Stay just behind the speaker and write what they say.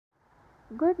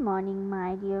Good morning,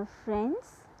 my dear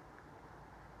friends.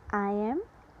 I am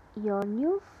your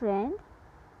new friend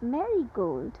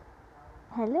Marigold.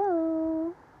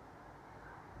 Hello.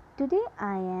 Today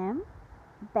I am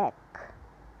back,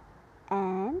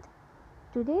 and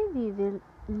today we will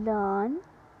learn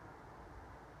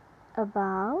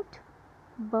about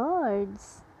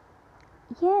birds.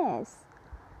 Yes,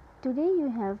 today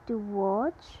you have to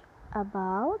watch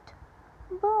about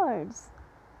birds.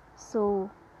 So,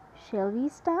 shall we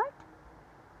start?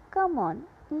 Come on,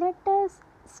 let us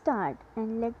start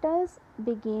and let us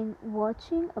begin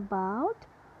watching about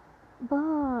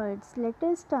birds. Let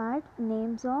us start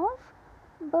names of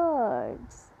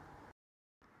birds.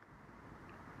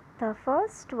 The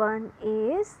first one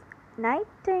is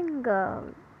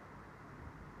nightingale,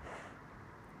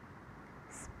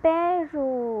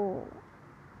 sparrow.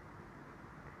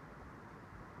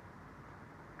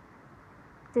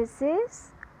 This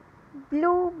is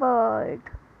bluebird.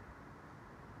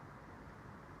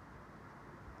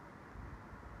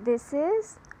 This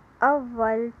is a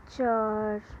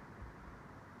vulture.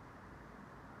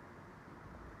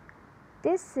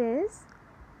 This is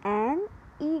an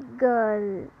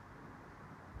eagle.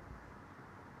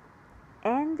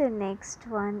 And the next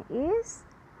one is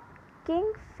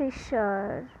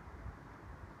kingfisher.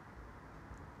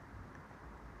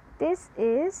 This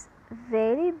is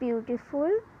very beautiful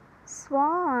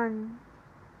swan.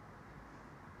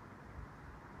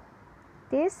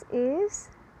 This is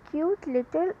cute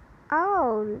little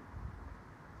owl.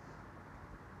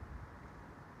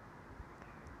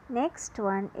 Next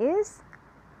one is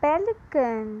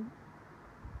pelican.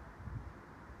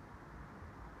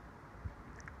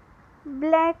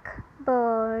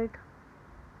 Blackbird.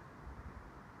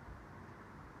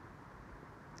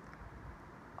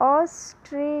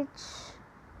 Ostrich.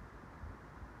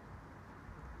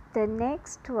 The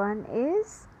next one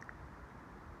is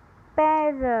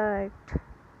parrot.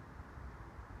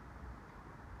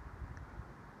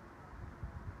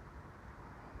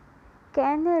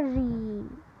 Canary.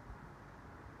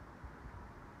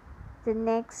 The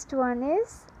next one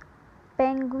is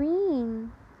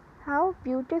penguin. How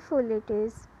beautiful it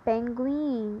is,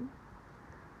 penguin.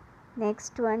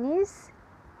 Next one is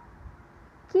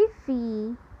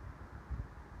kiwi.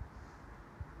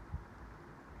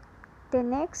 The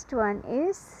next one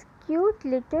is cute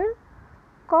little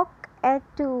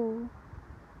cockatoo.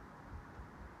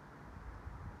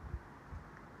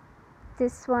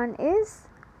 This one is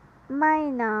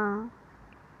myna.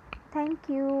 Thank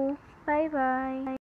you. Bye bye.